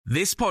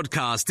This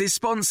podcast is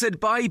sponsored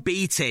by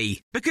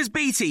BT, because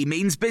BT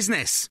means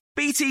business.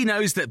 BT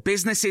knows that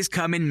businesses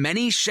come in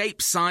many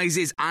shapes,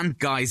 sizes and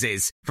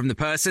guises, from the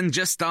person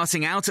just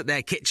starting out at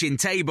their kitchen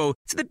table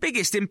to the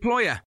biggest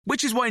employer,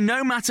 which is why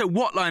no matter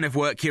what line of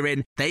work you're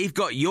in, they've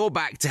got your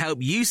back to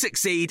help you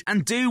succeed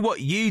and do what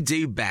you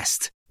do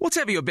best.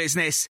 Whatever your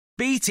business,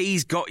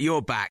 BT's got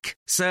your back.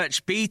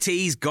 Search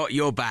BT's got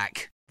your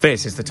back.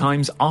 This is the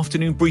Times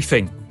afternoon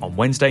briefing on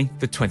Wednesday,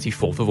 the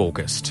 24th of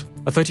August.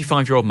 A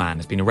 35-year-old man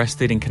has been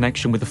arrested in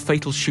connection with the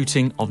fatal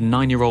shooting of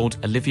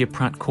 9-year-old Olivia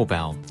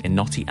Pratt-Corbell in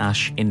Knotty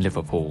Ash in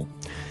Liverpool.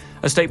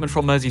 A statement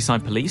from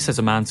Merseyside Police says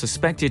a man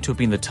suspected to have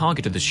been the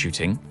target of the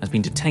shooting has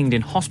been detained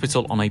in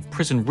hospital on a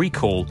prison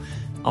recall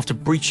after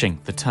breaching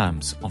the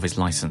terms of his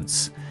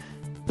licence.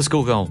 The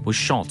schoolgirl was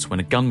shot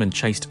when a gunman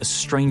chased a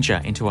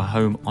stranger into her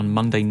home on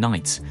Monday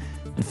night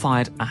and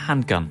fired a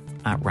handgun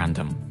at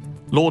random.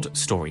 Lord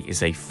Story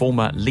is a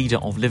former leader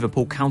of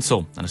Liverpool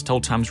Council and has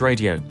told Times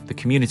Radio the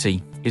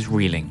community is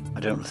reeling.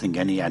 I don't think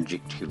any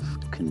adjective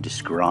can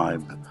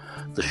describe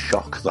the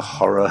shock, the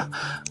horror,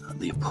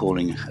 the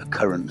appalling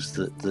occurrence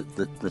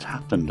that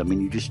happened. I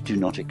mean, you just do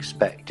not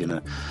expect in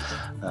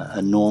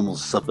a normal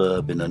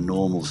suburb, in a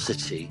normal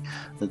city,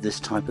 that this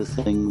type of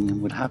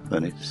thing would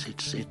happen.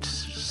 It's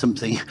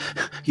something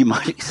you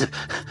might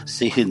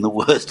see in the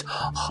worst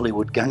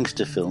Hollywood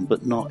gangster film,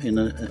 but not in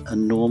a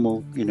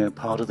normal,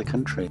 part of the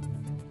country.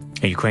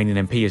 A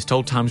Ukrainian MP has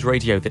told Times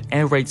Radio that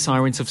air raid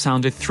sirens have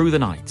sounded through the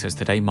night as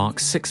today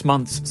marks 6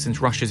 months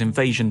since Russia's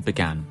invasion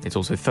began. It's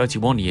also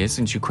 31 years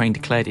since Ukraine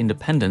declared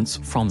independence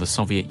from the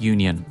Soviet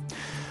Union.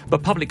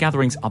 But public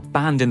gatherings are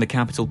banned in the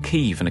capital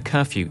Kyiv and a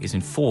curfew is in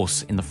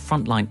force in the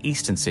frontline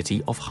eastern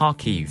city of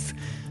Kharkiv.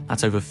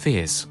 That's over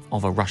fears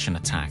of a Russian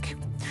attack.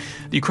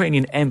 The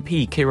Ukrainian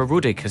MP Kira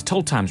Rudik has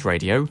told Times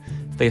Radio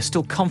they are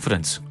still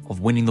confident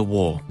of winning the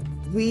war.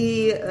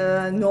 We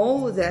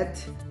know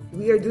that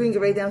we are doing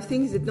right now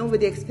things that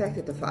nobody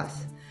expected of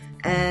us.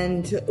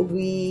 And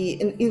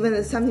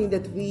even something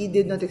that we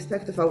did not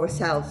expect of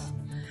ourselves.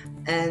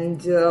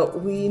 And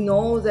we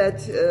know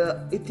that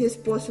it is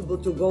possible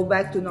to go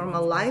back to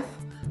normal life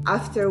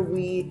after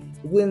we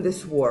win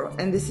this war.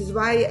 And this is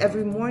why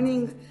every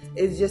morning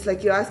it's just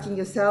like you're asking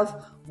yourself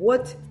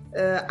what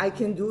I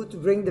can do to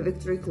bring the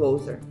victory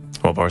closer.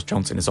 Well, Boris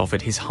Johnson has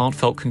offered his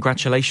heartfelt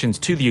congratulations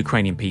to the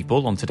Ukrainian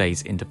people on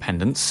today's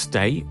Independence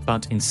Day,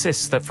 but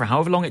insists that for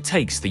however long it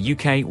takes, the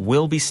UK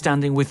will be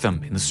standing with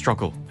them in the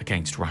struggle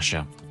against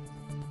Russia.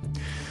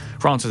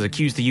 France has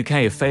accused the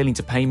UK of failing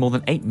to pay more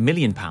than £8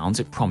 million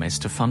it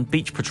promised to fund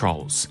beach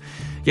patrols.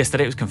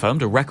 Yesterday it was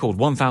confirmed a record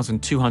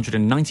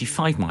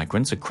 1,295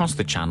 migrants across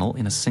the Channel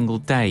in a single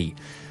day.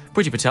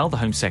 Priti Patel, the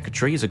Home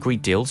Secretary, has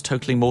agreed deals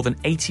totalling more than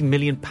 £80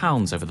 million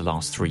over the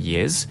last 3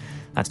 years.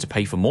 That's to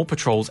pay for more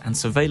patrols and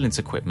surveillance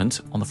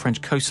equipment on the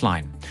French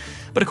coastline.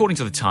 But according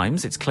to The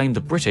Times, it's claimed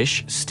the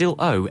British still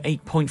owe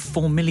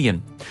 £8.4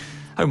 million.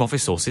 Home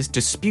Office sources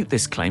dispute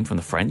this claim from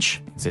the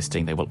French,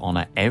 insisting they will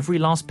honour every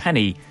last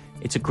penny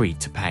it's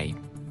agreed to pay.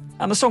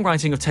 And the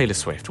songwriting of Taylor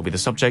Swift will be the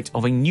subject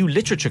of a new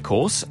literature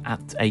course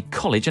at a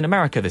college in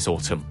America this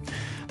autumn.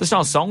 The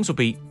star's songs will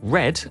be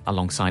read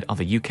alongside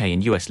other UK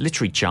and US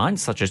literary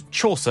giants such as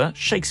Chaucer,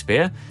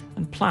 Shakespeare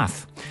and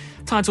Plath.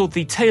 Titled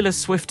The Taylor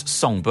Swift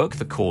Songbook,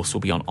 the course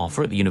will be on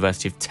offer at the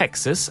University of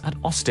Texas at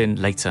Austin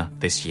later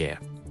this year.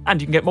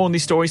 And you can get more on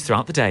these stories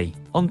throughout the day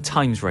on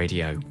Times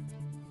Radio.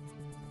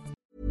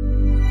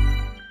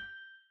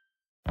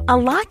 A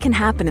lot can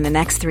happen in the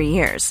next 3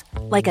 years.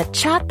 Like a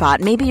chatbot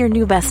may be your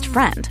new best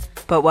friend.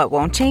 But what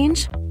won't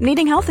change?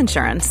 Needing health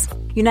insurance.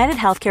 United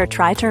Healthcare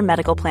Tri-Term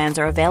Medical Plans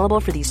are available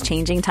for these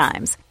changing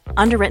times.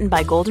 Underwritten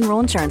by Golden Rule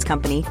Insurance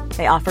Company,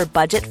 they offer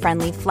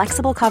budget-friendly,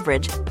 flexible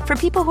coverage for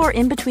people who are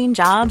in between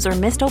jobs or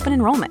missed open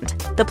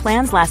enrollment. The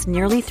plans last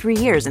nearly 3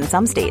 years in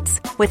some states,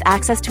 with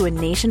access to a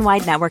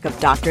nationwide network of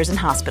doctors and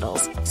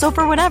hospitals. So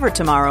for whatever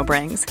tomorrow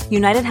brings,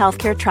 United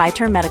Healthcare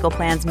Tri-Term Medical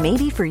Plans may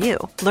be for you.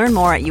 Learn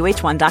more at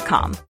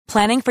uh1.com.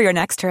 Planning for your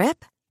next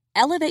trip?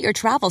 Elevate your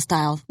travel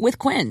style with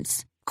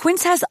Quince.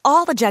 Quince has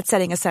all the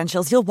jet-setting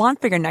essentials you'll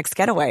want for your next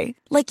getaway,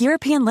 like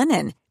European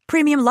linen,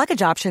 premium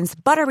luggage options,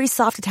 buttery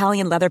soft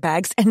Italian leather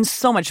bags, and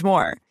so much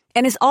more.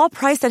 And is all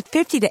priced at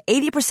 50 to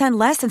 80%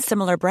 less than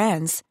similar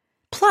brands.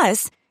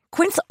 Plus,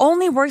 Quince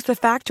only works with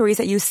factories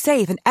that use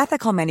safe and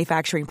ethical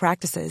manufacturing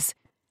practices.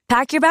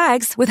 Pack your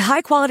bags with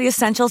high-quality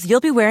essentials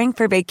you'll be wearing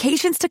for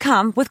vacations to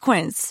come with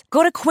Quince.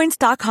 Go to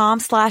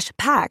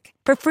quince.com/pack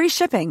for free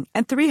shipping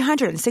and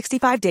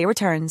 365-day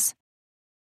returns.